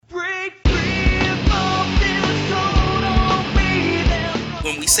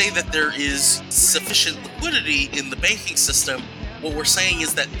say that there is sufficient liquidity in the banking system, what we're saying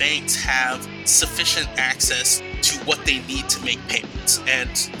is that banks have sufficient access to what they need to make payments.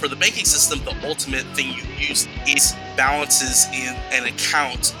 And for the banking system, the ultimate thing you use is balances in an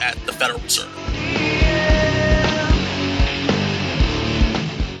account at the Federal Reserve.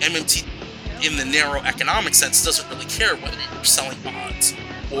 MMT, in the narrow economic sense, doesn't really care whether you're selling bonds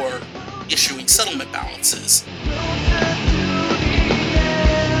or issuing settlement balances.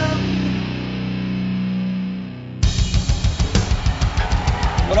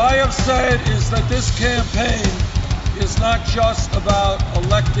 What I have said is that this campaign is not just about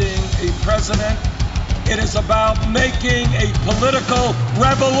electing a president, it is about making a political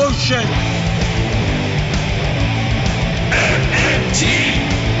revolution. MMT!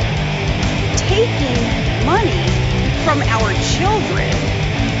 Taking money from our children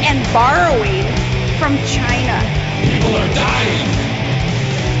and borrowing from China. People are dying.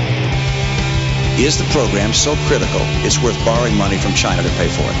 Is the program so critical it's worth borrowing money from China to pay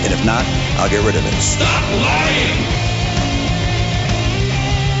for it? And if not, I'll get rid of it. Stop lying!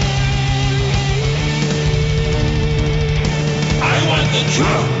 I want the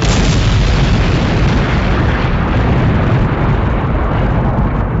truth!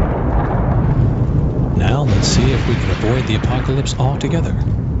 Now let's see if we can avoid the apocalypse altogether.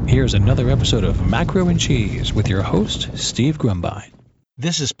 Here's another episode of Macro and Cheese with your host, Steve Grumbine.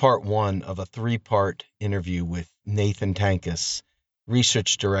 This is part one of a three-part interview with Nathan Tankus,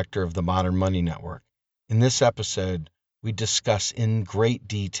 Research Director of the Modern Money Network. In this episode, we discuss in great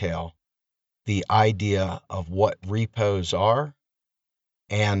detail the idea of what repos are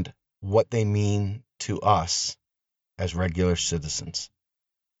and what they mean to us as regular citizens.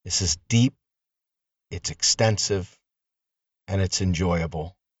 This is deep, it's extensive, and it's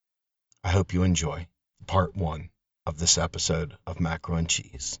enjoyable. I hope you enjoy part one of this episode of Macro and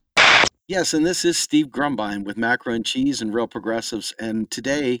Cheese. Yes, and this is Steve Grumbine with Macro and Cheese and Real Progressives. And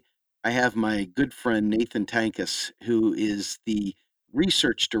today I have my good friend Nathan Tankus, who is the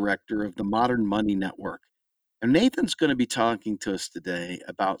Research Director of the Modern Money Network. And Nathan's going to be talking to us today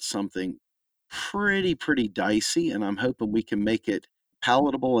about something pretty dicey, and I'm hoping we can make it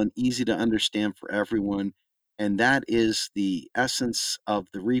palatable and easy to understand for everyone. And that is the essence of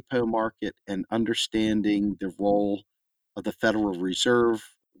the repo market and understanding the role of the Federal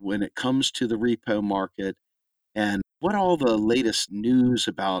Reserve when it comes to the repo market and what all the latest news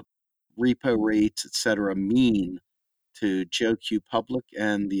about repo rates, et cetera, mean to Joe Q Public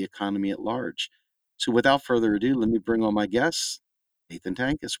and the economy at large. So without further ado, let me bring on my guest, Nathan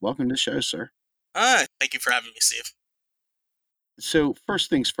Tankus. Welcome to the show, sir. Hi, thank you for having me, Steve. So first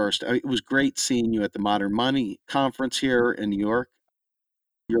things first, it was great seeing you at the Modern Money Conference here in New York.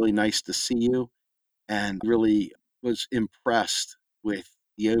 Really nice to see you, and really was impressed with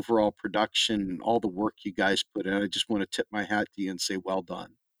the overall production and all the work you guys put in. I just want to tip my hat to you and say well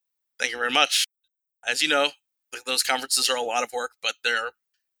done. Thank you very much. As you know, those conferences are a lot of work, but they're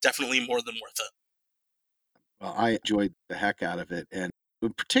definitely more than worth it. Well, I enjoyed the heck out of it. And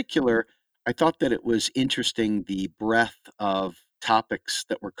in particular, I thought that it was interesting the breadth of topics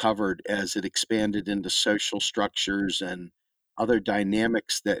that were covered as it expanded into social structures and other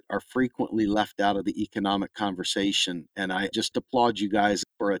dynamics that are frequently left out of the economic conversation. And I just applaud you guys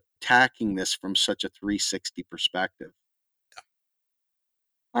for attacking this from such a 360 perspective.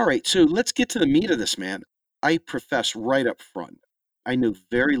 All right, so let's get to the meat of this, man. I profess right up front, I know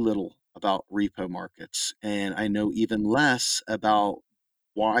very little about repo markets, and I know even less about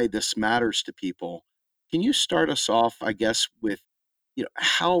why this matters to people. Can you start us off, I guess, with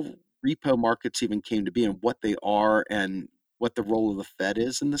how repo markets even came to be and what they are and what the role of the Fed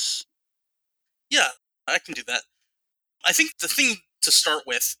is in this? Yeah, I can do that. I think the thing to start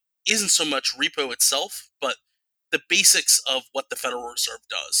with isn't so much repo itself, but the basics of what the Federal Reserve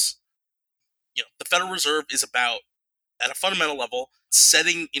does. The Federal Reserve is about, at a fundamental level,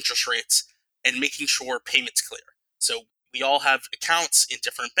 setting interest rates and making sure payments clear. So we all have accounts in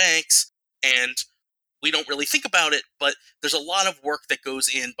different banks, and we don't really think about it, but there's a lot of work that goes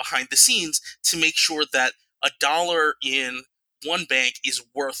in behind the scenes to make sure that $1 in one bank is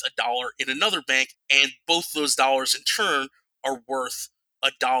worth $1 in another bank, and both those dollars in turn are worth $1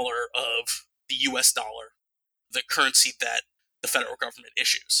 of the US dollar, the currency that the federal government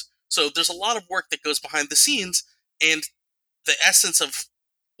issues. So there's a lot of work that goes behind the scenes, and the essence of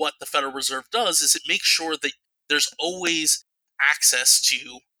what the Federal Reserve does is it makes sure that there's always access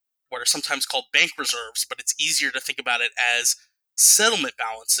to what are sometimes called bank reserves, but it's easier to think about it as settlement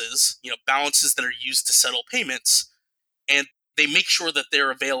balances, balances that are used to settle payments, and they make sure that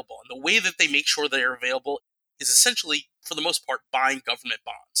they're available. And the way that they make sure they're available is essentially for the most part, buying government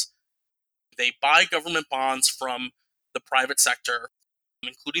bonds. They buy government bonds from the private sector,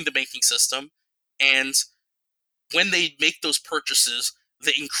 including the banking system, and when they make those purchases,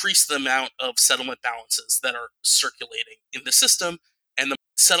 they increase the amount of settlement balances that are circulating in the system, and the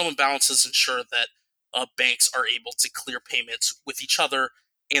settlement balances ensure that banks are able to clear payments with each other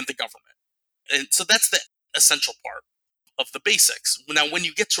and the government. And so that's the essential part of the basics. Now, when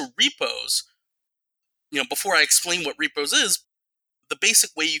you get to repos, before I explain what repos is, the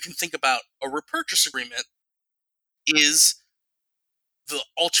basic way you can think about a repurchase agreement is the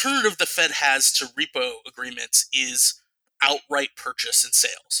alternative the Fed has to repo agreements is outright purchase and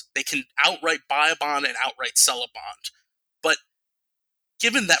sales. They can outright buy a bond and outright sell a bond. But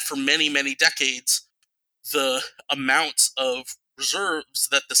given that for many, many decades, the amounts of reserves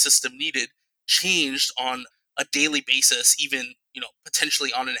that the system needed changed on a daily basis, even,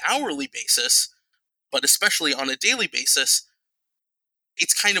 potentially on an hourly basis, but especially on a daily basis,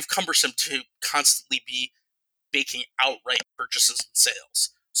 it's kind of cumbersome to constantly be making outright purchases and sales.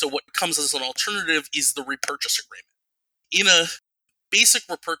 So what comes as an alternative is the repurchase agreement. In a basic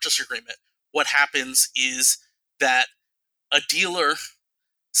repurchase agreement, what happens is that a dealer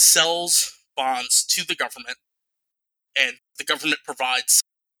sells bonds to the government, and the government provides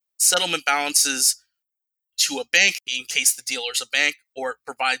settlement balances to a bank in case the dealer's a bank, or it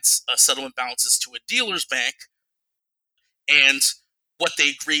provides settlement balances to a dealer's bank. And what they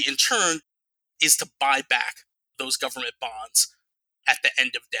agree in turn is to buy back those government bonds at the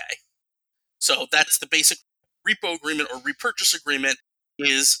end of day. So that's the basic repo agreement or repurchase agreement,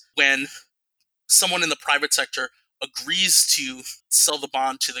 is when someone in the private sector agrees to sell the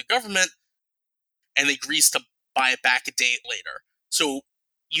bond to the government and agrees to buy it back a day later. So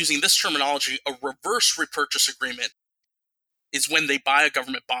using this terminology, a reverse repurchase agreement is when they buy a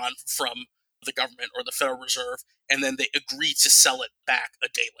government bond from the government or the Federal Reserve, and then they agree to sell it back a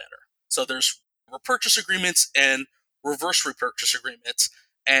day later. So there's repurchase agreements and reverse repurchase agreements.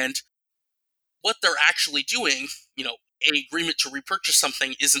 And what they're actually doing, an agreement to repurchase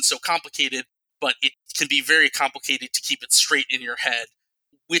something isn't so complicated, but it can be very complicated to keep it straight in your head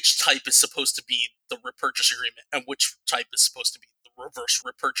which type is supposed to be the repurchase agreement and which type is supposed to be the reverse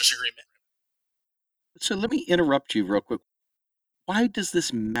repurchase agreement. So let me interrupt you real quick. Why does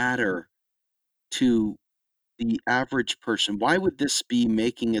this matter to the average person? Why would this be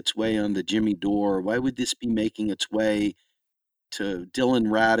making its way on the Jimmy Dore? Why would this be making its way to Dylan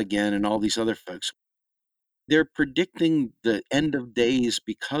Ratigan and all these other folks? They're predicting the end of days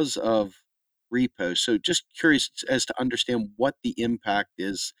because of repos. So just curious as to understand what the impact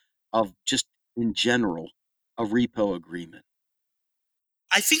is of just in general a repo agreement.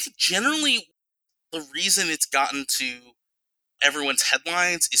 I think generally the reason it's gotten to everyone's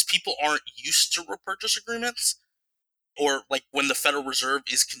headlines is people aren't used to repurchase agreements, or like when the Federal Reserve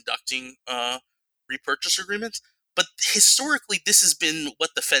is conducting repurchase agreements. But historically, this has been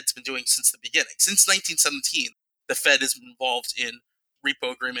what the Fed's been doing since the beginning. Since 1917, the Fed has been involved in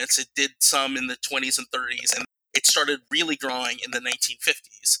repo agreements. It did some in the 20s and 30s, and it started really growing in the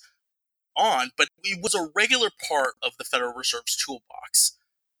 1950s on, but it was a regular part of the Federal Reserve's toolbox.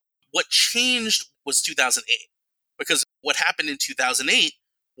 What changed was 2008, because what happened in 2008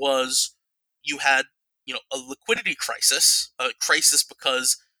 was you had, a liquidity crisis, a crisis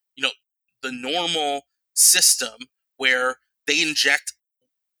because, the normal system where they inject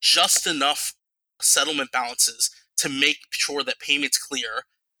just enough settlement balances to make sure that payments clear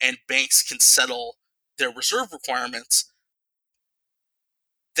and banks can settle their reserve requirements,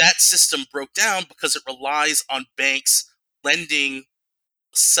 that system broke down because it relies on banks lending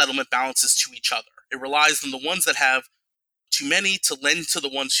settlement balances to each other. It relies on the ones that have too many to lend to the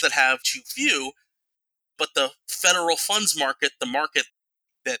ones that have too few. But the federal funds market, the market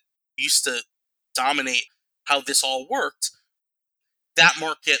that used to dominate how this all worked, that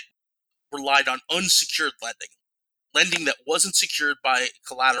market relied on unsecured lending that wasn't secured by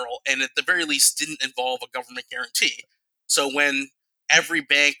collateral, and at the very least didn't involve a government guarantee. So when every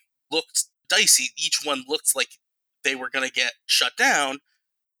bank looked dicey, each one looked like they were going to get shut down,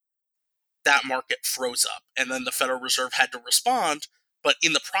 that market froze up, and then the Federal Reserve had to respond. But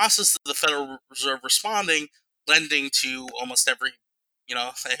in the process of the Federal Reserve responding, lending to almost every,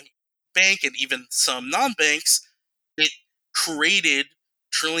 bank and even some non-banks, it created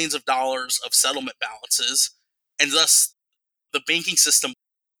trillions of dollars of settlement balances, and thus the banking system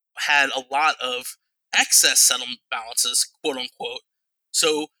had a lot of excess settlement balances, quote unquote.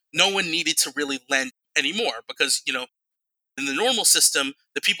 So no one needed to really lend anymore because, in the normal system,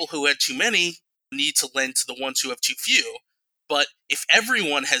 the people who had too many need to lend to the ones who have too few. But if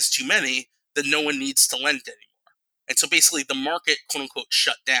everyone has too many, then no one needs to lend anymore. And so basically the market, quote unquote,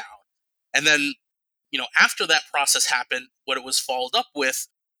 shut down. And then, after that process happened, what it was followed up with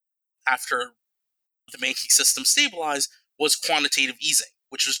after the banking system stabilized was quantitative easing,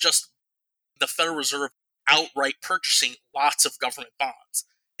 which was just the Federal Reserve outright purchasing lots of government bonds.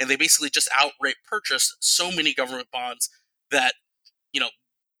 And they basically just outright purchased so many government bonds that,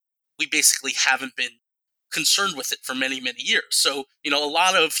 we basically haven't been concerned with it for many, many years. So, a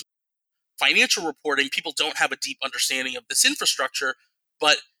lot of financial reporting, people don't have a deep understanding of this infrastructure.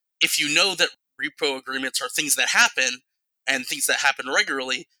 But if you know that repo agreements are things that happen and things that happen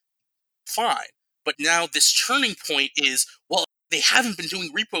regularly, fine. But now this turning point is, well, they haven't been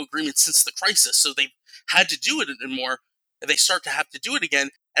doing repo agreements since the crisis, so they've had to do it anymore, and they start to have to do it again.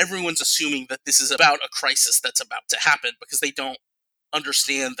 Everyone's assuming that this is about a crisis that's about to happen because they don't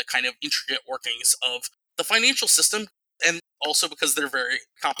understand the kind of intricate workings of the financial system, and also because they're very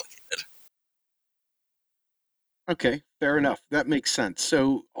complicated. Okay, fair enough. That makes sense.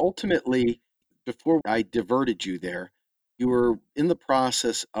 So ultimately, before I diverted you there, you were in the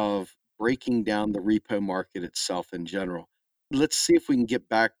process of breaking down the repo market itself in general. Let's see if we can get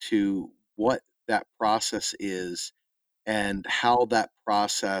back to what that process is and how that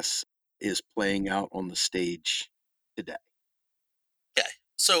process is playing out on the stage today. Okay,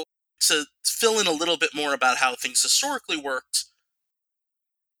 so to fill in a little bit more about how things historically worked,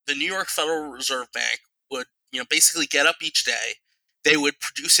 the New York Federal Reserve Bank would, basically get up each day. They would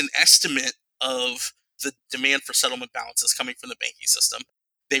produce an estimate of the demand for settlement balances coming from the banking system.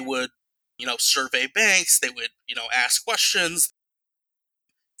 They would, survey banks. They would, ask questions.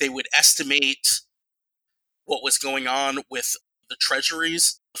 They would estimate what was going on with the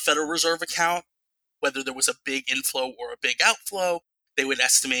Treasury's Federal Reserve account, whether there was a big inflow or a big outflow. They would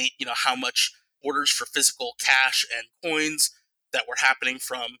estimate, how much orders for physical cash and coins that were happening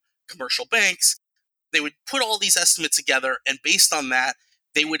from commercial banks. They would put all these estimates together, and based on that,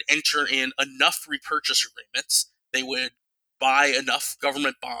 they would enter in enough repurchase agreements. They would buy enough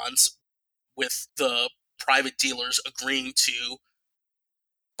government bonds with the private dealers agreeing to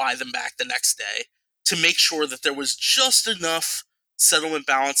buy them back the next day to make sure that there was just enough settlement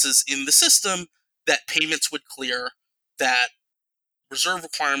balances in the system that payments would clear, that reserve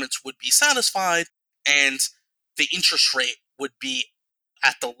requirements would be satisfied, and the interest rate would be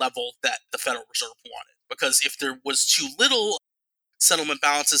at the level that the Federal Reserve wanted. Because if there was too little settlement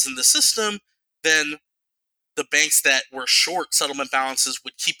balances in the system, then the banks that were short settlement balances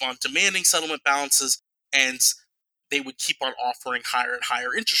would keep on demanding settlement balances, and they would keep on offering higher and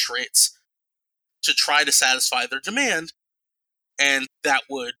higher interest rates to try to satisfy their demand, and that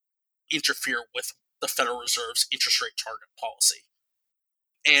would interfere with the Federal Reserve's interest rate target policy.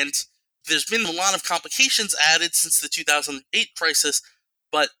 And there's been a lot of complications added since the 2008 crisis,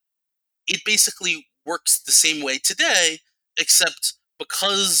 but it basically works the same way today, except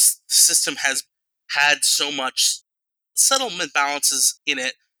because the system has had so much settlement balances in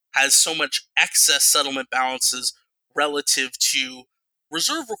it, has so much excess settlement balances relative to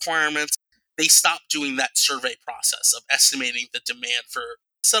reserve requirements, they stopped doing that survey process of estimating the demand for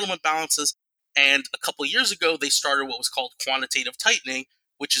settlement balances. And a couple of years ago, they started what was called quantitative tightening,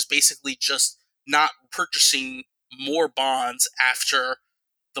 which is basically just not purchasing more bonds after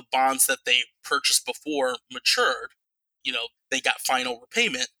the bonds that they purchased before matured. They got final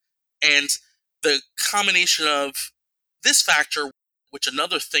repayment. And the combination of this factor, which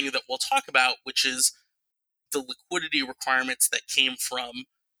another thing that we'll talk about, which is the liquidity requirements that came from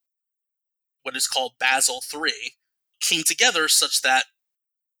what is called Basel III, came together such that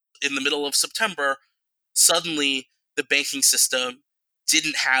in the middle of September, suddenly the banking system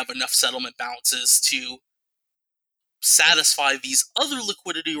didn't have enough settlement balances to satisfy these other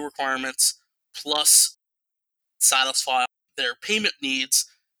liquidity requirements, plus satisfy their payment needs,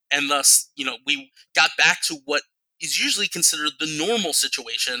 and thus, we got back to what is usually considered the normal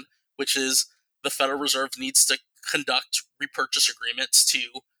situation, which is the Federal Reserve needs to conduct repurchase agreements to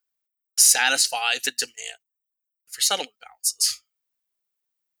satisfy the demand for settlement balances.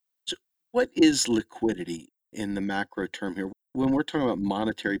 So what is liquidity in the macro term here? When we're talking about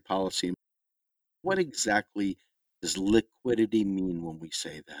monetary policy, what exactly does liquidity mean when we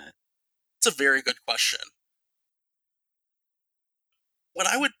say that? It's a very good question. What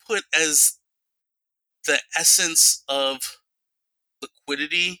I would put as the essence of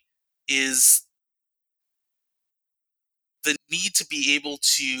liquidity is the need to be able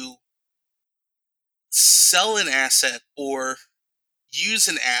to sell an asset or use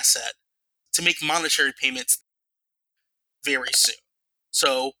an asset to make monetary payments very soon.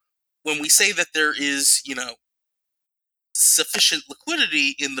 So when we say that there is, sufficient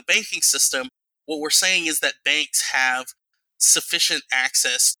liquidity in the banking system, What we're saying is that banks have sufficient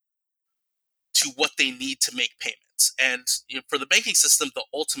access to what they need to make payments. And for the banking system, the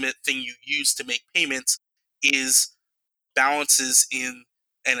ultimate thing you use to make payments is balances in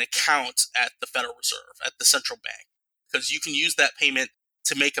an account at the Federal Reserve, at the central bank. Because you can use that payment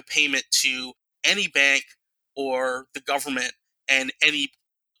to make a payment to any bank or the government and any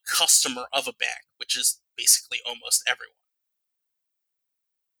customer of a bank, which is basically almost everyone.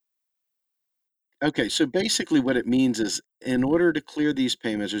 Okay, so basically what it means is in order to clear these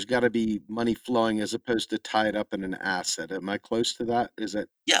payments, there's got to be money flowing as opposed to tied up in an asset. Am I close to that? Is that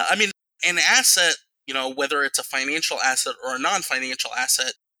Yeah, I mean, an asset, whether it's a financial asset or a non-financial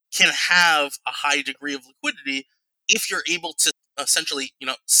asset, can have a high degree of liquidity if you're able to essentially,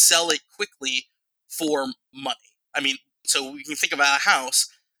 sell it quickly for money. I mean, so we can think about a house.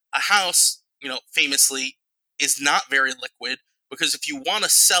 A house, famously is not very liquid because if you want to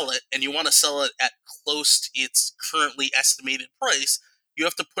sell it and you want to sell it at close to its currently estimated price, you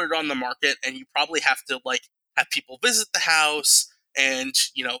have to put it on the market and you probably have to have people visit the house and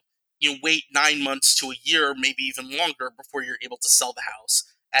you wait 9 months to a year, maybe even longer, before you're able to sell the house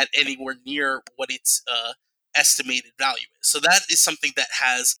at anywhere near what its estimated value is. So that is something that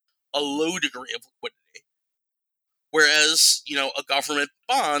has a low degree of liquidity. Whereas, a government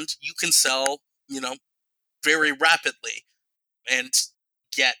bond, you can sell, very rapidly and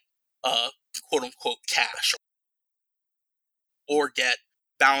get quote unquote cash or get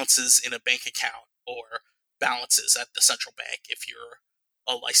balances in a bank account or balances at the central bank if you're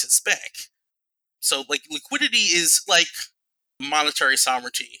a licensed bank. So liquidity is like monetary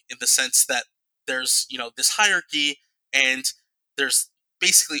sovereignty in the sense that there's, this hierarchy and there's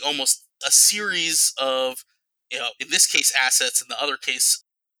basically almost a series of, in this case assets, in the other case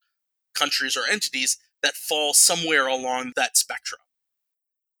countries or entities that fall somewhere along that spectrum.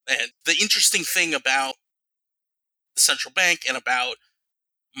 And the interesting thing about the central bank and about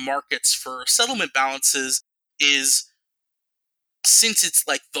markets for settlement balances is since it's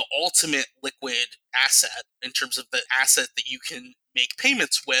like the ultimate liquid asset in terms of the asset that you can make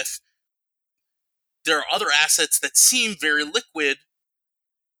payments with, there are other assets that seem very liquid,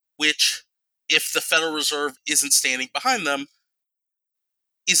 which, if the Federal Reserve isn't standing behind them,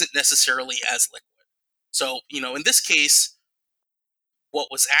 isn't necessarily as liquid. So, in this case, what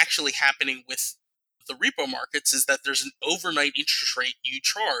was actually happening with the repo markets is that there's an overnight interest rate you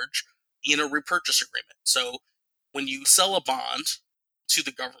charge in a repurchase agreement. So when you sell a bond to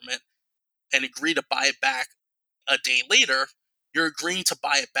the government and agree to buy it back a day later, you're agreeing to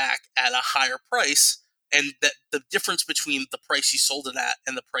buy it back at a higher price, and that the difference between the price you sold it at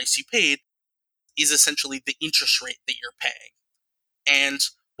and the price you paid is essentially the interest rate that you're paying. And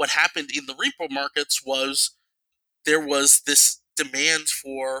what happened in the repo markets was there was this demand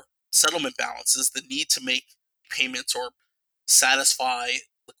for settlement balances, the need to make payments or satisfy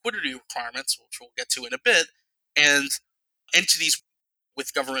liquidity requirements, which we'll get to in a bit, and entities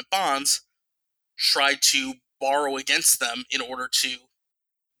with government bonds tried to borrow against them in order to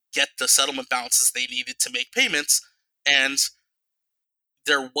get the settlement balances they needed to make payments, and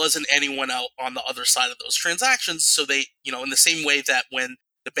there wasn't anyone out on the other side of those transactions, so they, in the same way that when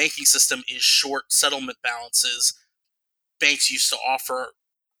the banking system is short settlement balances, banks used to offer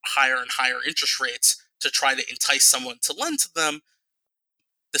higher and higher interest rates to try to entice someone to lend to them.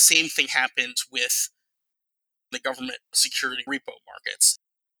 The same thing happened with the government security repo markets,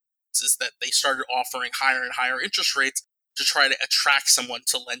 is that they started offering higher and higher interest rates to try to attract someone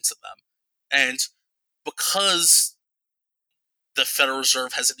to lend to them. And because the Federal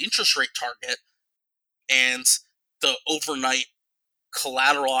Reserve has an interest rate target and the overnight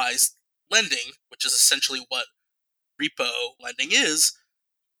collateralized lending, which is essentially what repo lending is,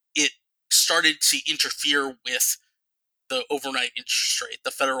 it started to interfere with the overnight interest rate,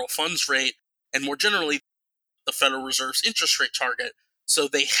 the federal funds rate, and more generally, the Federal Reserve's interest rate target. So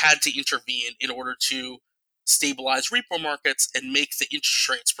they had to intervene in order to stabilize repo markets and make the interest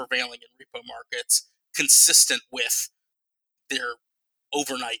rates prevailing in repo markets consistent with their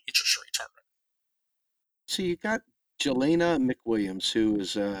overnight interest rate target. So you got Jelena McWilliams, who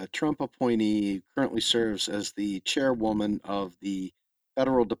is a Trump appointee, currently serves as the chairwoman of the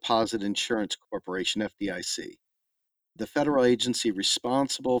Federal Deposit Insurance Corporation, FDIC, the federal agency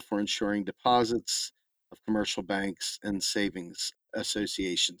responsible for ensuring deposits of commercial banks and savings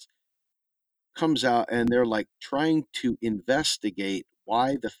associations, comes out and they're like trying to investigate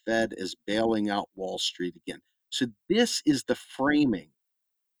why the Fed is bailing out Wall Street again. So this is the framing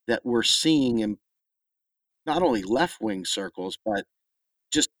that we're seeing in not only left-wing circles, but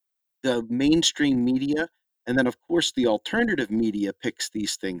just the mainstream media. And then, of course, the alternative media picks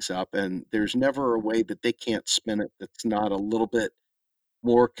these things up, and there's never a way that they can't spin it that's not a little bit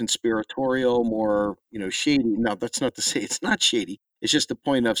more conspiratorial, more, shady. Now, that's not to say it's not shady. It's just a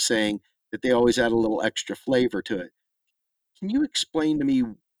point of saying that they always add a little extra flavor to it. Can you explain to me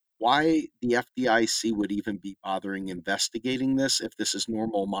why the FDIC would even be bothering investigating this if this is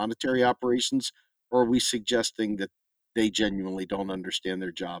normal monetary operations? Or are we suggesting that they genuinely don't understand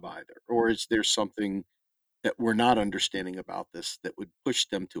their job either? Or is there something that we're not understanding about this that would push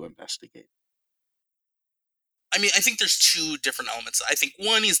them to investigate? I mean, I think there's two different elements. I think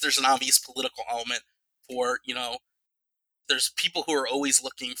one is there's an obvious political element for, there's people who are always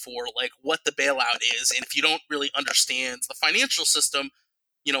looking for like what the bailout is, and if you don't really understand the financial system,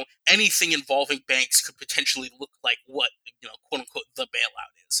 anything involving banks could potentially look like what, quote unquote, the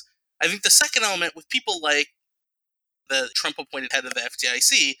bailout is. I think the second element with people like the Trump appointed head of the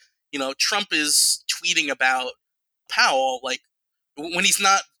FDIC, Trump is tweeting about Powell, like when he's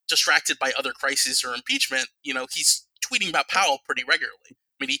not distracted by other crises or impeachment, he's tweeting about Powell pretty regularly. I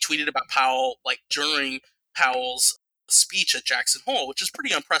mean, he tweeted about Powell like during Powell's speech at Jackson Hole, which is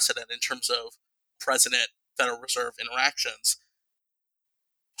pretty unprecedented in terms of President Federal Reserve interactions.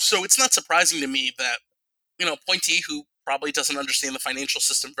 So it's not surprising to me that, appointee who probably doesn't understand the financial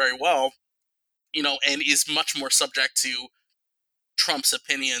system very well, and is much more subject to Trump's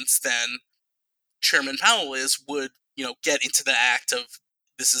opinions than Chairman Powell is, would, get into the act of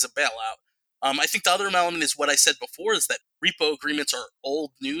this is a bailout. I think the other element is what I said before, is that repo agreements are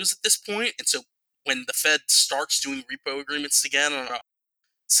old news at this point, and so when the Fed starts doing repo agreements again on a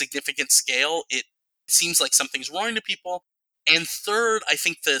significant scale, it seems like something's wrong to people. And third, I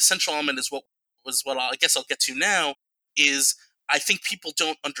think the essential element is what I guess I'll get to now, is I think people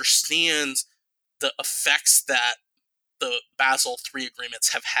don't understand the effects that the Basel III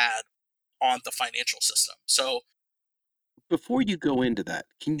agreements have had on the financial system. So, Before you go into that,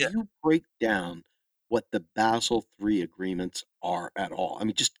 can yeah, you break down what the Basel III agreements are at all? I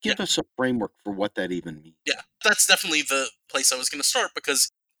mean, just yeah, give us a framework for what that even means. yeah. That's definitely the place I was going to start,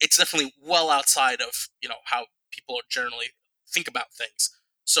 because it's definitely well outside of, how people generally think about things.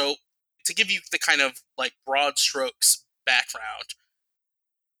 So, to give you the kind of like broad strokes background,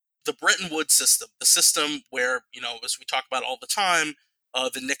 the Bretton Woods system, the system where, as we talk about all the time,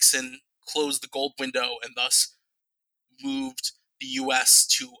 the Nixon closed the gold window and thus moved the US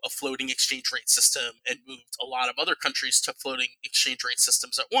to a floating exchange rate system and moved a lot of other countries to floating exchange rate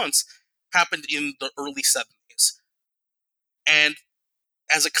systems at once, happened in the early 70s. And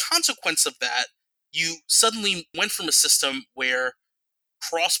as a consequence of that, you suddenly went from a system where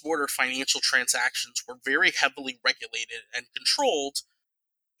cross-border financial transactions were very heavily regulated and controlled,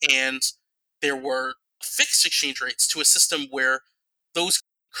 and there were fixed exchange rates, to a system where those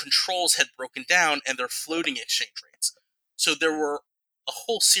controls had broken down and they're floating exchange rates. So there were a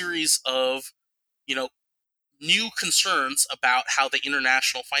whole series of, new concerns about how the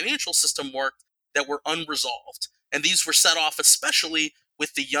international financial system worked that were unresolved. And these were set off especially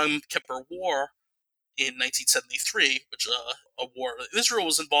with the Yom Kippur War in 1973, which a war that Israel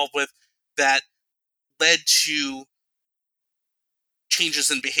was involved with, that led to changes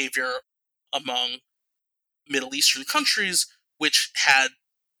in behavior among Middle Eastern countries, which had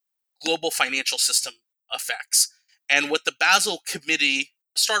global financial system effects. And what the Basel Committee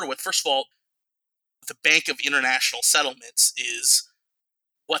started with, first of all, the Bank of International Settlements is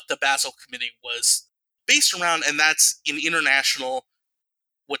what the Basel Committee was based around, and that's an international,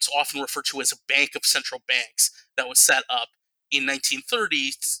 what's often referred to as a bank of central banks, that was set up in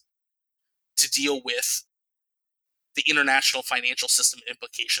 1930 to deal with the international financial system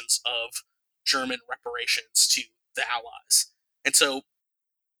implications of German reparations to the Allies. And so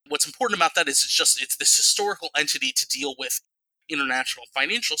what's important about that is it's this historical entity to deal with international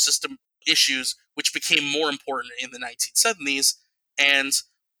financial system issues, which became more important in the 1970s, and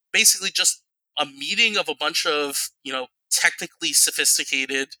basically just a meeting of a bunch of, technically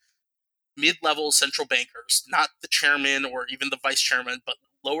sophisticated mid-level central bankers, not the chairman or even the vice chairman, but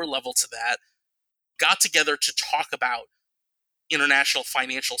lower level to that, got together to talk about international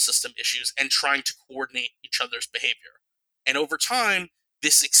financial system issues and trying to coordinate each other's behavior. And over time,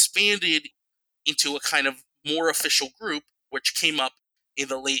 this expanded into a kind of more official group, which came up in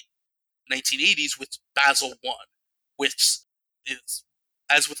the late 1980s with Basel I, which is,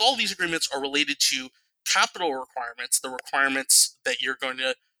 as with all these agreements, are related to capital requirements, the requirements that you're going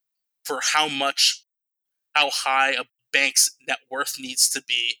to, for how high a bank's net worth needs to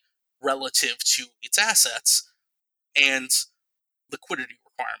be relative to its assets, and liquidity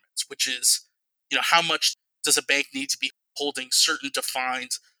requirements, which is, how much does a bank need to be holding certain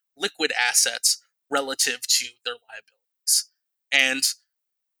defined liquid assets relative to their liabilities. And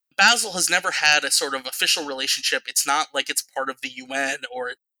Basel has never had a sort of official relationship. It's not like it's part of the UN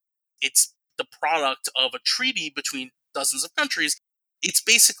or it's the product of a treaty between dozens of countries. It's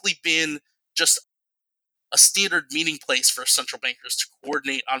basically been just a standard meeting place for central bankers to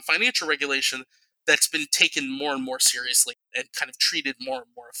coordinate on financial regulation that's been taken more and more seriously and kind of treated more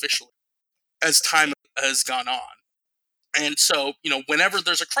and more officially as time has gone on. And so, whenever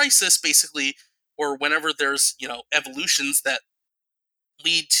there's a crisis, basically, or whenever there's, evolutions that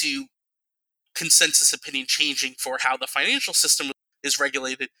lead to consensus opinion changing for how the financial system is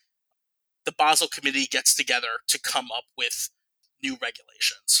regulated, the Basel Committee gets together to come up with new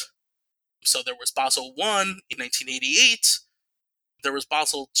regulations. So there was Basel I in 1988. There was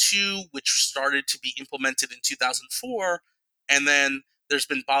Basel II, which started to be implemented in 2004. And then there's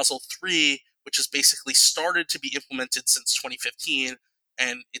been Basel III, which has basically started to be implemented since 2015.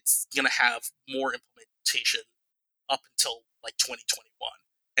 And it's going to have more implementation up until like 2021.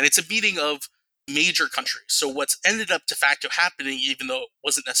 And it's a meeting of major countries. So what's ended up de facto happening, even though it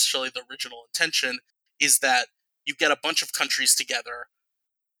wasn't necessarily the original intention, is that you get a bunch of countries together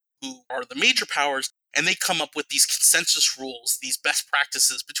who are the major powers, and they come up with these consensus rules, these best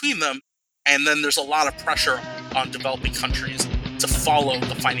practices between them, and then there's a lot of pressure on developing countries to follow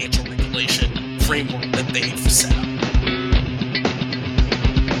the financial regulation framework that they've set up.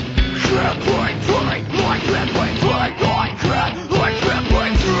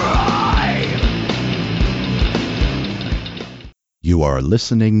 You are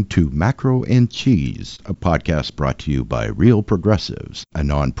listening to Macro and Cheese, a podcast brought to you by Real Progressives, a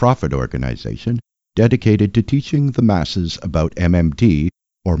non-profit organization dedicated to teaching the masses about MMT,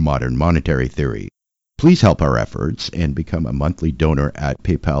 or modern monetary theory. Please help our efforts and become a monthly donor at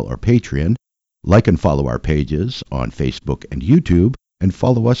PayPal or Patreon. Like and follow our pages on Facebook and YouTube, and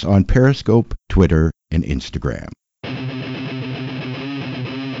follow us on Periscope, Twitter, and Instagram.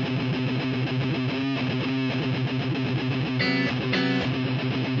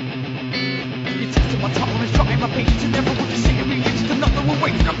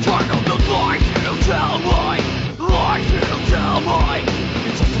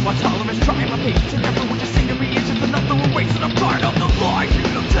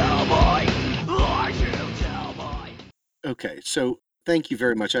 Okay, so thank you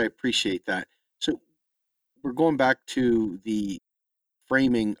very much. I appreciate that. So we're going back to the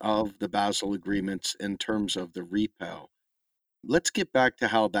framing of the Basel agreements in terms of the repo. Let's get back to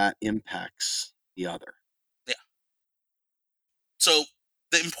how that impacts the other. Yeah. So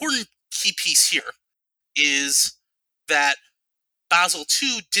the important key piece here is that Basel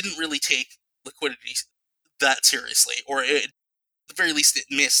II didn't really take liquidity that seriously, or at the very least it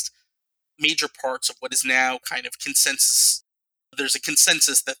missed major parts of what is now kind of consensus. There's a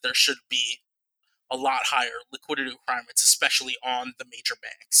consensus that there should be a lot higher liquidity requirements, especially on the major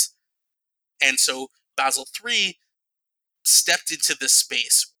banks. And so Basel III stepped into this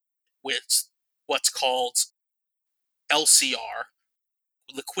space with what's called LCR,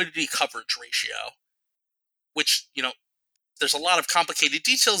 liquidity coverage ratio, which, there's a lot of complicated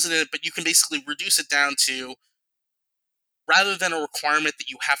details in it, but you can basically reduce it down to, rather than a requirement that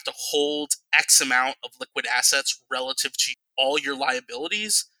you have to hold X amount of liquid assets relative to all your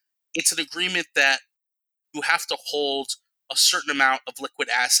liabilities, it's an agreement that you have to hold a certain amount of liquid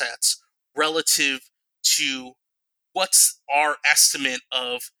assets relative to what's our estimate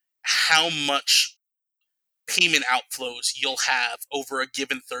of how much payment outflows you'll have over a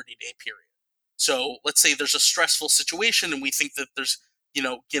given 30-day period. So let's say there's a stressful situation and we think that there's,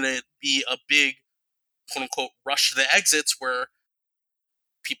 going to be a big, quote unquote, rush to the exits where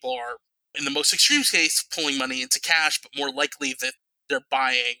people are, in the most extreme case, pulling money into cash, but more likely that they're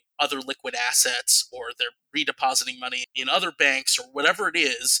buying other liquid assets or they're redepositing money in other banks or whatever it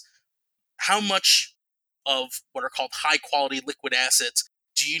is. How much of what are called high quality liquid assets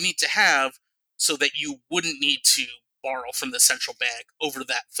do you need to have so that you wouldn't need to borrow from the central bank over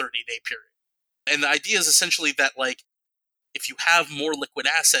that 30-day period? And the idea is essentially that, if you have more liquid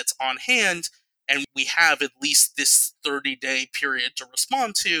assets on hand and we have at least this 30-day period to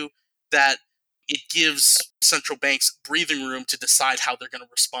respond to, that it gives central banks breathing room to decide how they're going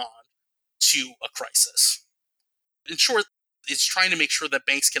to respond to a crisis. In short, it's trying to make sure that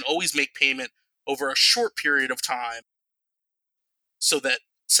banks can always make payment over a short period of time so that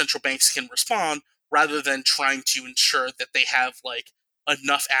central banks can respond, rather than trying to ensure that they have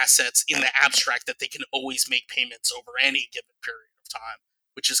enough assets in the abstract that they can always make payments over any given period of time,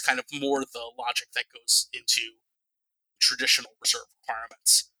 which is kind of more the logic that goes into traditional reserve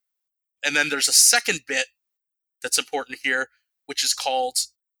requirements. And then there's a second bit that's important here, which is called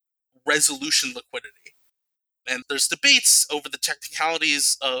resolution liquidity. And there's debates over the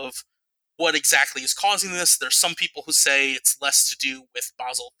technicalities of what exactly is causing this. There's some people who say it's less to do with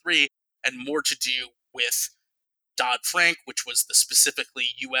Basel III and more to do with Dodd-Frank, which was the specifically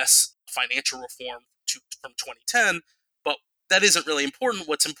U.S. financial reform from 2010. But that isn't really important.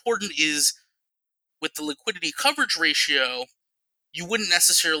 What's important is with the liquidity coverage ratio, you wouldn't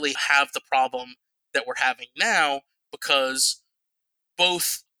necessarily have the problem that we're having now because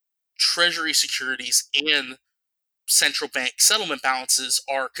both Treasury securities and central bank settlement balances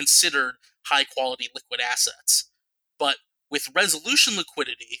are considered high-quality liquid assets. But with resolution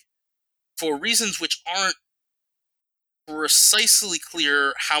liquidity, for reasons which aren't precisely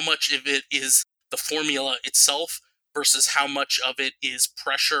clear how much of it is the formula itself versus how much of it is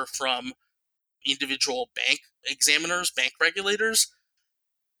pressure from individual bank examiners, bank regulators,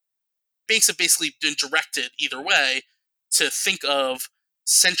 banks have basically been directed either way to think of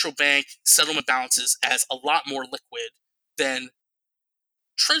central bank settlement balances as a lot more liquid than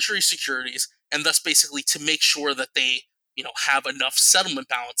Treasury securities, and thus basically to make sure that they, have enough settlement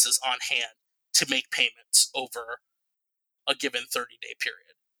balances on hand to make payments over a given 30-day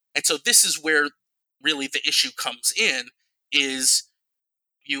period. And so this is where really the issue comes in, is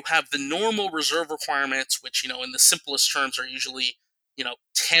you have the normal reserve requirements, which, in the simplest terms are usually,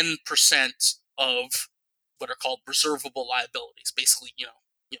 10% of what are called reservable liabilities. Basically,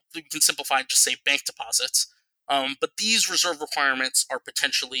 we can simplify and just say bank deposits. But these reserve requirements are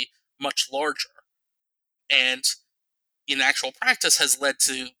potentially much larger. And in actual practice has led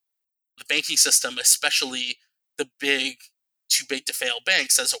to the banking system, especially the too big to fail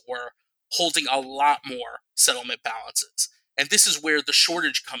banks, as it were, holding a lot more settlement balances. And this is where the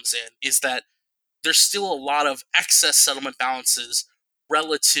shortage comes in, is that there's still a lot of excess settlement balances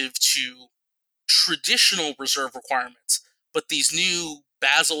relative to traditional reserve requirements. But these new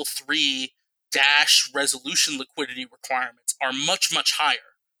Basel III resolution liquidity requirements are much, much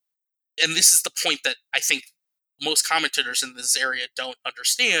higher. And this is the point that I think most commentators in this area don't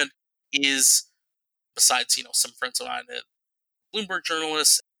understand, is besides, some friends of mine, Bloomberg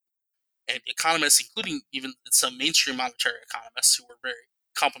journalists and economists, including even some mainstream monetary economists who were very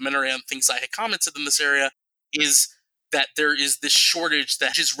complimentary on things I had commented in this area, is that there is this shortage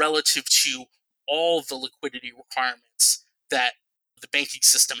that is relative to all the liquidity requirements that the banking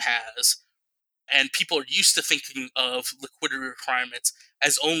system has. And people are used to thinking of liquidity requirements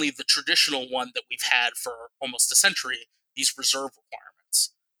as only the traditional one that we've had for almost a century, these reserve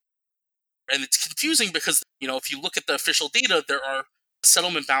requirements. And it's confusing because, if you look at the official data, there are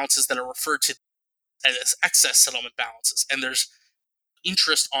settlement balances that are referred to as excess settlement balances. And there's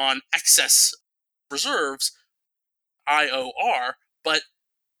interest on excess reserves, IOR, but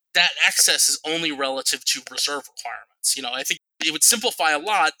that excess is only relative to reserve requirements. I think it would simplify a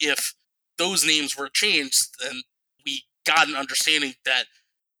lot if those names were changed, then we got an understanding that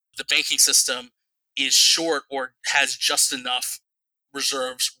the banking system is short or has just enough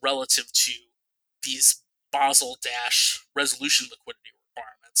reserves relative to these Basel resolution liquidity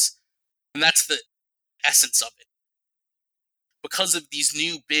requirements. And that's the essence of it. Because of these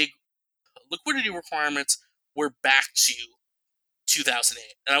new big liquidity requirements, we're back to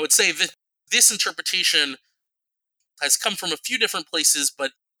 2008. And I would say that this interpretation has come from a few different places,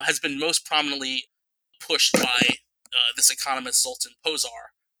 but has been most prominently pushed by this economist, Zoltan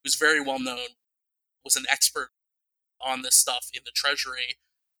Pozsar, who's very well known, was an expert on this stuff in the Treasury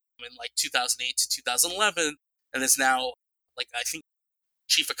in 2008 to 2011, and is now, I think,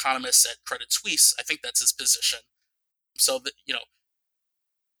 chief economist at Credit Suisse. I think that's his position. So that,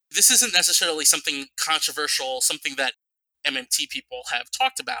 this isn't necessarily something controversial, something that MMT people have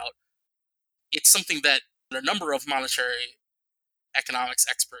talked about. It's something that a number of monetary economics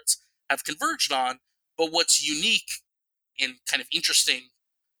experts have converged on. But what's unique and kind of interesting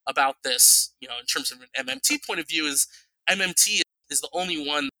about this, in terms of an MMT point of view, is MMT is the only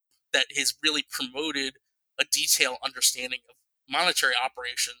one that has really promoted a detailed understanding of monetary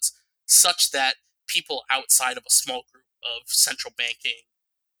operations such that people outside of a small group of central banking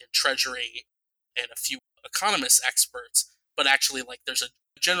and treasury and a few economist experts, but actually there's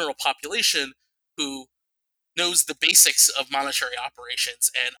a general population who knows the basics of monetary operations.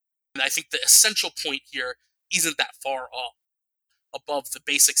 And I think the essential point here isn't that far off above the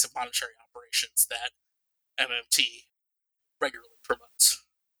basics of monetary operations that MMT regularly promotes.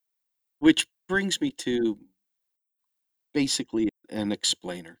 Which brings me to basically an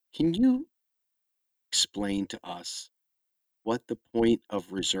explainer. Can you explain to us what the point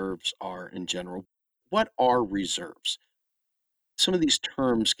of reserves are in general? What are reserves? some of these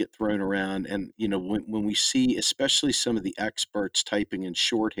terms get thrown around, and when we see, especially some of the experts typing in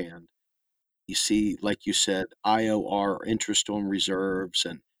shorthand, you see, like you said, IOR, interest on reserves,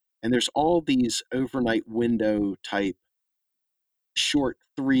 and there's all these overnight window type short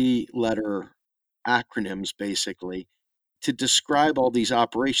 3-letter acronyms, basically, to describe all these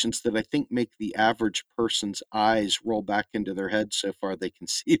operations that I think make the average person's eyes roll back into their head so far they can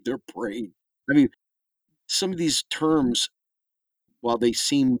see their brain. I mean, some of these terms, while they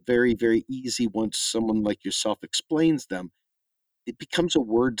seem very, very easy once someone like yourself explains them, it becomes a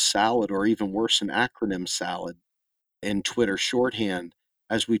word salad, or even worse, an acronym salad in Twitter shorthand,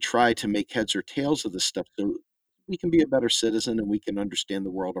 as we try to make heads or tails of this stuff so we can be a better citizen and we can understand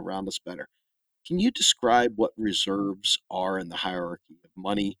the world around us better. Can you describe what reserves are in the hierarchy of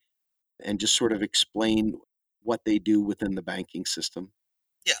money and just sort of explain what they do within the banking system?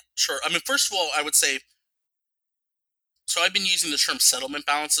 Yeah, sure. I mean, first of all, I would say, so I've been using the term settlement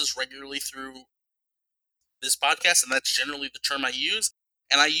balances regularly through this podcast, and that's generally the term I use.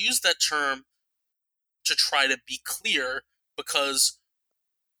 And I use that term to try to be clear, because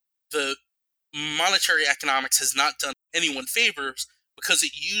the monetary economics has not done anyone favors, because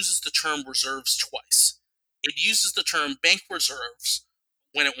it uses the term reserves twice. It uses the term bank reserves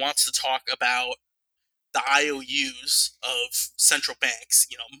when it wants to talk about the IOUs of central banks,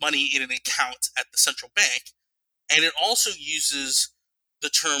 money in an account at the central bank. And it also uses the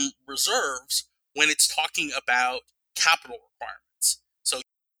term reserves when it's talking about capital requirements. So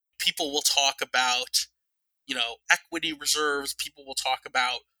people will talk about, equity reserves. People will talk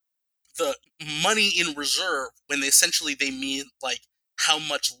about the money in reserve when they mean like how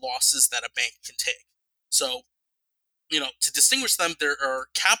much losses that a bank can take. So, to distinguish them, there are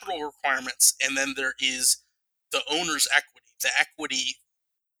capital requirements, and then there is the owner's equity, the equity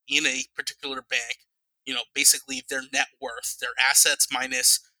in a particular bank, basically their net worth, their assets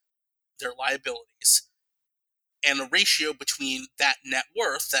minus their liabilities, and a ratio between that net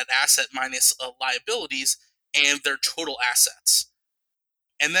worth, that asset minus liabilities, and their total assets.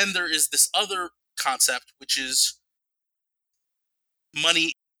 And then there is this other concept, which is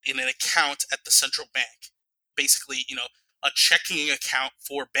money in an account at the central bank. Basically, a checking account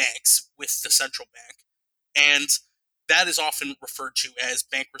for banks with the central bank. And that is often referred to as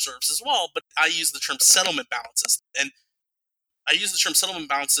bank reserves as well, but I use the term settlement balances. And I use the term settlement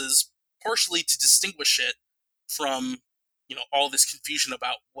balances partially to distinguish it from, all this confusion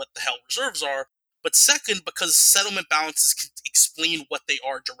about what the hell reserves are, but second, because settlement balances can explain what they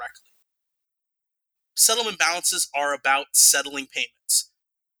are directly. Settlement balances are about settling payments.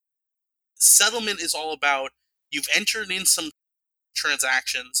 Settlement is all about, you've entered in some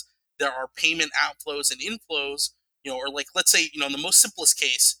transactions, there are payment outflows and inflows, or like, let's say, in the most simplest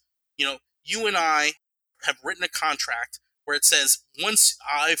case, you and I have written a contract where it says, once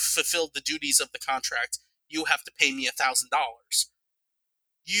I've fulfilled the duties of the contract, you have to pay me $1,000.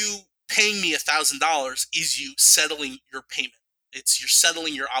 You paying me $1,000 is you settling your payment. You're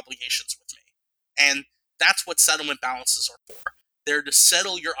settling your obligations with me. And that's what settlement balances are for. They're to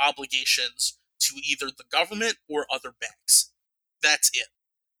settle your obligations to either the government or other banks. That's it.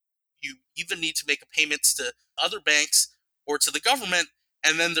 You either need to make payments to other banks or to the government,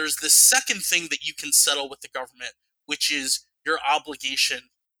 and then there's this second thing that you can settle with the government, which is your obligation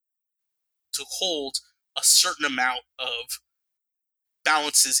to hold a certain amount of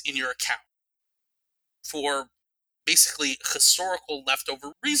balances in your account. For basically historical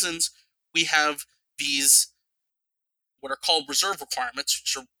leftover reasons, we have these what are called reserve requirements,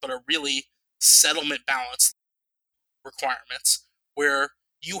 but are really settlement balance requirements, where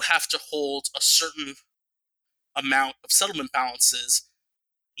you have to hold a certain amount of settlement balances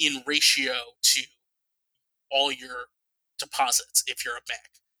in ratio to all your deposits if you're a bank.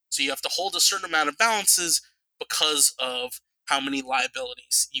 So you have to hold a certain amount of balances because of how many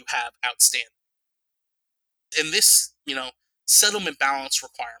liabilities you have outstanding. And this, settlement balance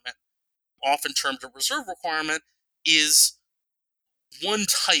requirement, often termed a reserve requirement, is one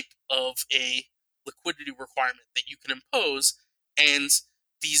type of a liquidity requirement that you can impose. And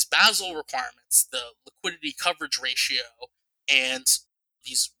these Basel requirements, the liquidity coverage ratio, and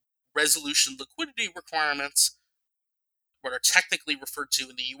these resolution liquidity requirements, what are technically referred to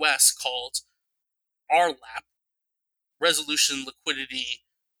in the US called RLAP, Resolution Liquidity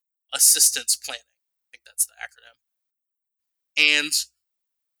Assistance Planning. I think that's the acronym. And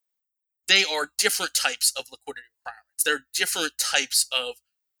they are different types of liquidity requirements. There are different types of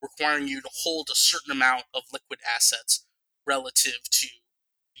requiring you to hold a certain amount of liquid assets relative to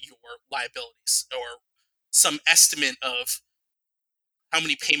your liabilities, or some estimate of how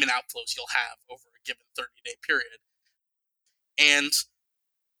many payment outflows you'll have over a given 30-day period. And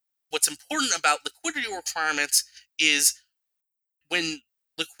what's important about liquidity requirements is when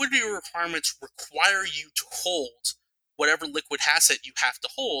liquidity requirements require you to hold whatever liquid asset you have to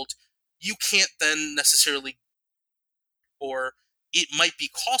hold, you can't then necessarily, or it might be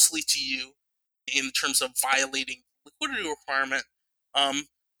costly to you in terms of violating liquidity requirement,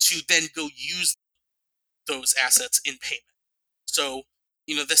 to then go use those assets in payment. So,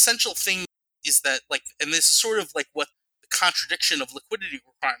 the essential thing is that, and this is sort of like what the contradiction of liquidity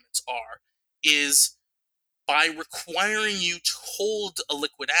requirements is by requiring you to hold a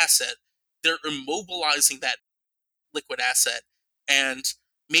liquid asset, they're immobilizing that liquid asset and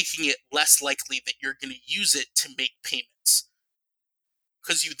making it less likely that you're going to use it to make payments.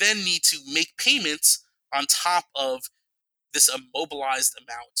 Because you then need to make payments on top of this immobilized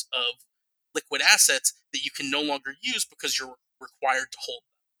amount of liquid assets that you can no longer use because you're required to hold them.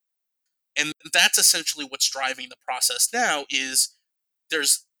 And that's essentially what's driving the process now. Is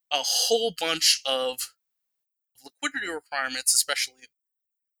there's a whole bunch of liquidity requirements, especially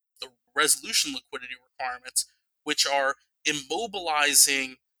the resolution liquidity requirements, which are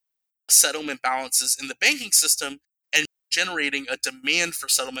immobilizing settlement balances in the banking system and generating a demand for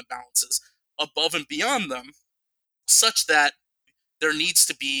settlement balances above and beyond them, such that there needs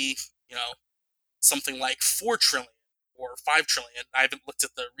to be, something like 4 trillion or 5 trillion. I haven't looked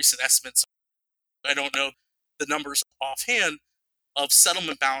at the recent estimates. I don't know the numbers offhand of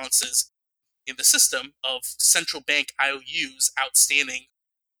settlement balances in the system of central bank IOUs outstanding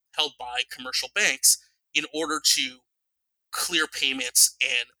held by commercial banks in order to clear payments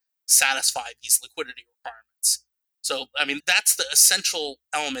and satisfy these liquidity requirements. So, that's the essential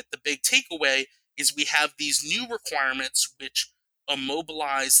element. The big takeaway is we have these new requirements which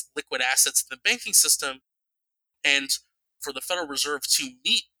immobilize liquid assets in the banking system, and for the Federal Reserve to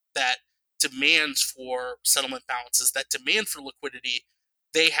meet that demand for settlement balances, that demand for liquidity,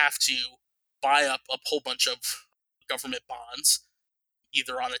 they have to buy up a whole bunch of government bonds,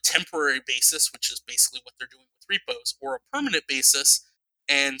 either on a temporary basis, which is basically what they're doing with repos, or a permanent basis,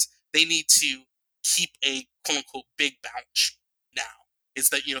 and they need to keep a quote-unquote big balance sheet now. Is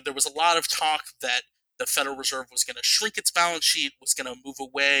that, there was a lot of talk that the Federal Reserve was going to shrink its balance sheet, was going to move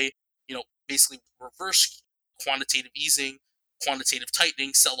away, basically reverse quantitative easing, quantitative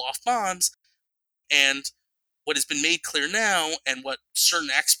tightening, sell off bonds. And what has been made clear now, and what certain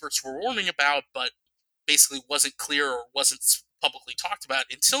experts were warning about, but basically wasn't clear or wasn't publicly talked about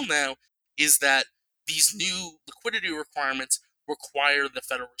until now, is that these new liquidity requirements require the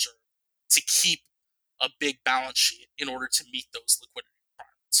Federal Reserve to keep a big balance sheet in order to meet those liquidity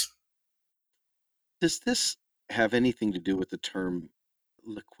requirements. Does this have anything to do with the term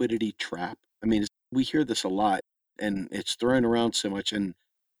liquidity trap? We hear this a lot, and it's thrown around so much, and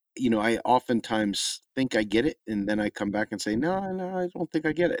I oftentimes think I get it, and then I come back and say, no, I don't think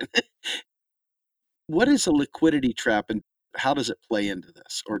I get it. What is a liquidity trap, and how does it play into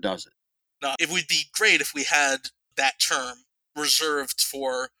this, or does it? Now, it would be great if we had that term reserved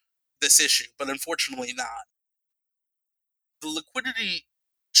for this issue, but unfortunately not. The liquidity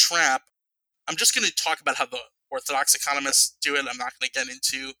trap, I'm just going to talk about how the orthodox economists do it. I'm not going to get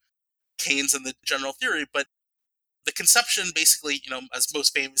into Keynes and the general theory, but the conception basically, as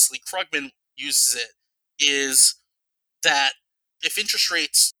most famously Krugman uses it, is that if interest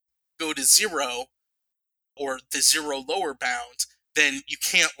rates go to zero, or the zero lower bound, then you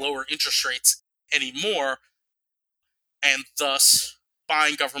can't lower interest rates anymore, and thus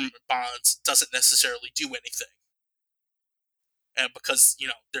buying government bonds doesn't necessarily do anything. Because,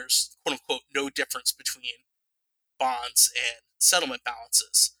 there's quote-unquote no difference between bonds and settlement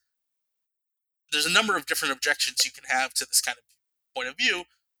balances. There's a number of different objections you can have to this kind of point of view.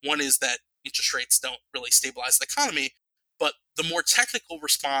 One is that interest rates don't really stabilize the economy, but the more technical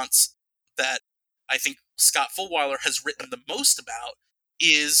response that I think Scott Fulwiler has written the most about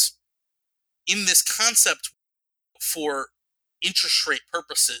is, in this concept, for interest rate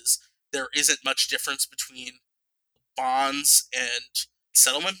purposes, there isn't much difference between bonds and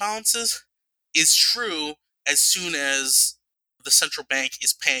settlement balances, is true as soon as the central bank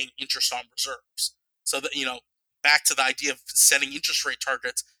is paying interest on reserves. So that, back to the idea of setting interest rate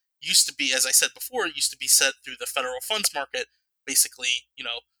targets, used to be, as I said before, it used to be set through the federal funds market, basically,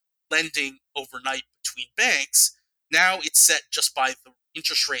 lending overnight between banks. Now it's set just by the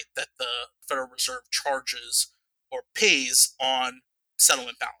interest rate that the Federal Reserve charges or pays on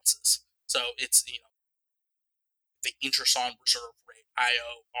settlement balances. So it's, the interest on reserve rate,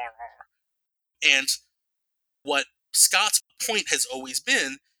 IORR. And what Scott's point has always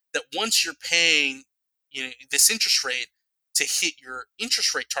been that once you're paying, this interest rate to hit your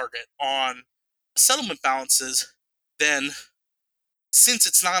interest rate target on settlement balances, then since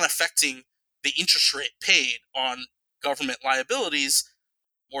it's not affecting the interest rate paid on government liabilities,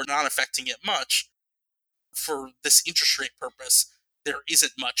 or not affecting it much, for this interest rate purpose, there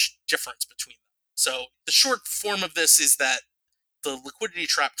isn't much difference between them. So the short form of this is that the liquidity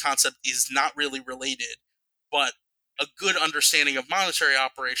trap concept is not really related, but a good understanding of monetary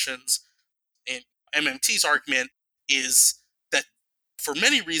operations, and MMT's argument is that for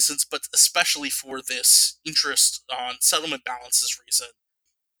many reasons, but especially for this interest on settlement balances reason,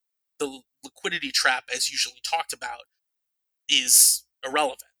 the liquidity trap, as usually talked about, is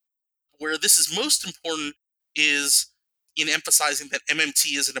irrelevant. Where this is most important is in emphasizing that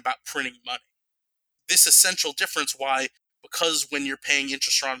MMT isn't about printing money. This essential difference why, because when you're paying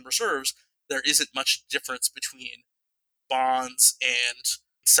interest on reserves, there isn't much difference between bonds and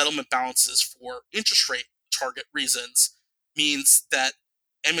settlement balances for interest rate target reasons, means that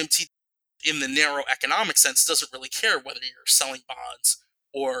MMT, in the narrow economic sense, doesn't really care whether you're selling bonds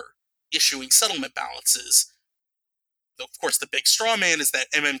or issuing settlement balances. Of course, the big straw man is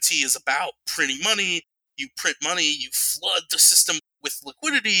that MMT is about printing money. You print money, you flood the system with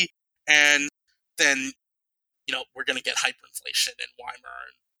liquidity, and then, we're going to get hyperinflation and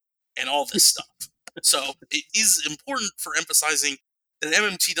Weimar and all this stuff. So it is important for emphasizing that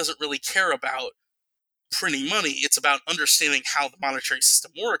MMT doesn't really care about printing money. It's about understanding how the monetary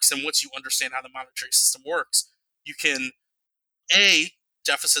system works. And once you understand how the monetary system works, you can, A,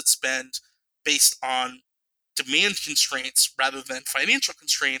 deficit spend based on demand constraints rather than financial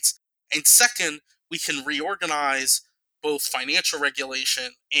constraints. And second, we can reorganize both financial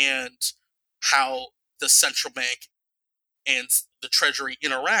regulation and how the central bank and the Treasury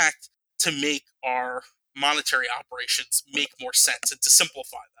interact to make our monetary operations make more sense and to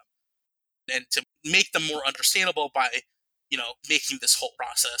simplify them and to make them more understandable by, making this whole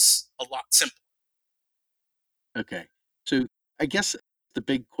process a lot simpler. Okay. So I guess the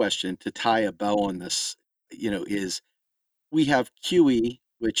big question to tie a bow on this, is we have QE,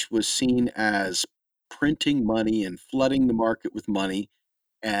 which was seen as printing money and flooding the market with money.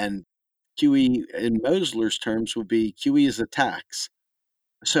 And QE, in Mosler's terms, would be QE is a tax.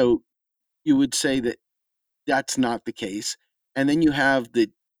 So you would say that that's not the case. And then you have the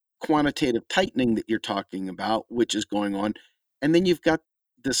quantitative tightening that you're talking about, which is going on. And then you've got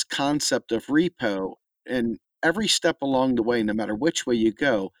this concept of repo. And every step along the way, no matter which way you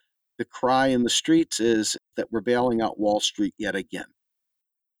go, the cry in the streets is that we're bailing out Wall Street yet again.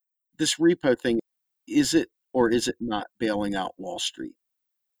 This repo thing, is it or is it not bailing out Wall Street?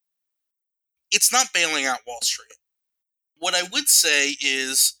 It's not bailing out Wall Street. What I would say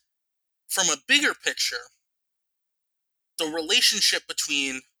is, from a bigger picture, the relationship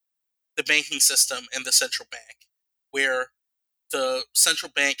between the banking system and the central bank, where the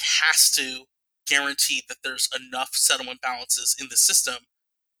central bank has to guarantee that there's enough settlement balances in the system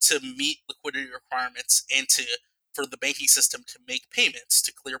to meet liquidity requirements and for the banking system to make payments,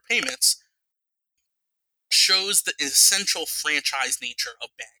 to clear payments, shows the essential franchise nature of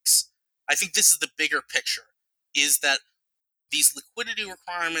banks. I think this is the bigger picture, is that these liquidity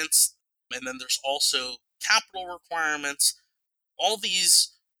requirements, and then there's also capital requirements, all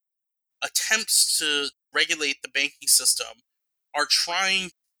these attempts to regulate the banking system are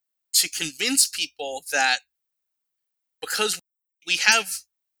trying to convince people that because we have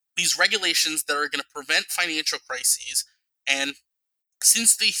these regulations that are going to prevent financial crises, and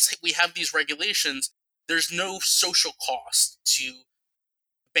since we have these regulations, there's no social cost to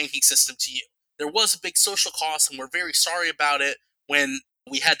the banking system to you. There was a big social cost, and we're very sorry about it when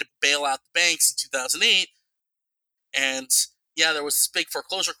we had to bail out the banks in 2008. And yeah, there was this big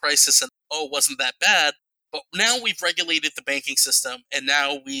foreclosure crisis, and it wasn't that bad. But now we've regulated the banking system, and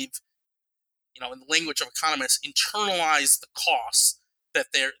now we've, in the language of economists, internalized the costs that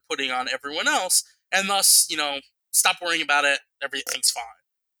they're putting on everyone else, and thus, stop worrying about it, everything's fine.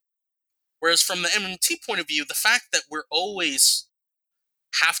 Whereas from the MMT point of view, the fact that we're always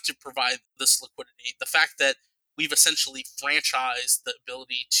have to provide this liquidity, the fact that we've essentially franchised the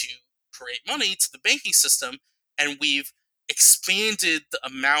ability to create money to the banking system, and we've expanded the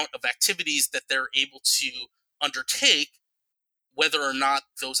amount of activities that they're able to undertake, whether or not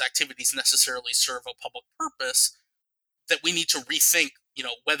those activities necessarily serve a public purpose, that we need to rethink,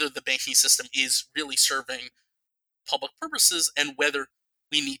 whether the banking system is really serving public purposes and whether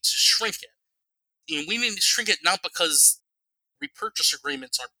we need to shrink it. We need to shrink it not because repurchase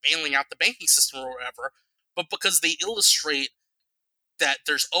agreements are bailing out the banking system or whatever, but because they illustrate that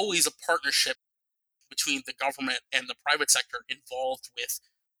there's always a partnership between the government and the private sector involved with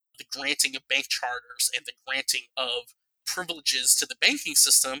the granting of bank charters and the granting of privileges to the banking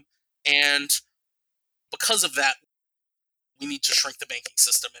system. And because of that, we need to shrink the banking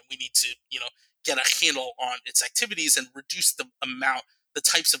system, and we need to, get a handle on its activities and reduce the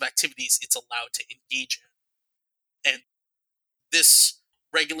types of activities it's allowed to engage in. And this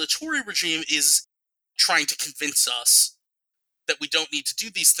regulatory regime is trying to convince us that we don't need to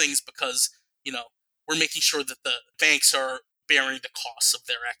do these things because, we're making sure that the banks are bearing the costs of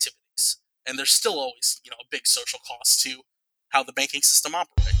their activities. And there's still always, a big social cost to how the banking system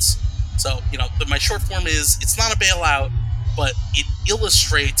operates. So, my short form is, it's not a bailout, but it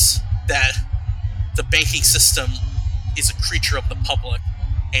illustrates that the banking system is a creature of the public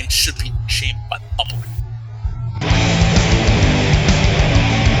and should be shaped by the public.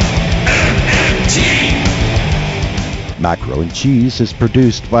 Macro and Cheese is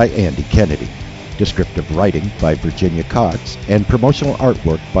produced by Andy Kennedy. Descriptive writing by Virginia Cox and promotional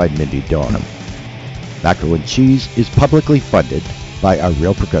artwork by Mindy Donham. Macro and Cheese is publicly funded by our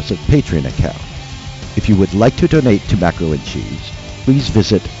Real Progressive Patreon account. If you would like to donate to Macro and Cheese, please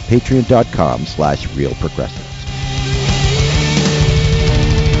visit patreon.com/realprogressives.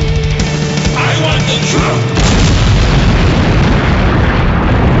 I want the truth.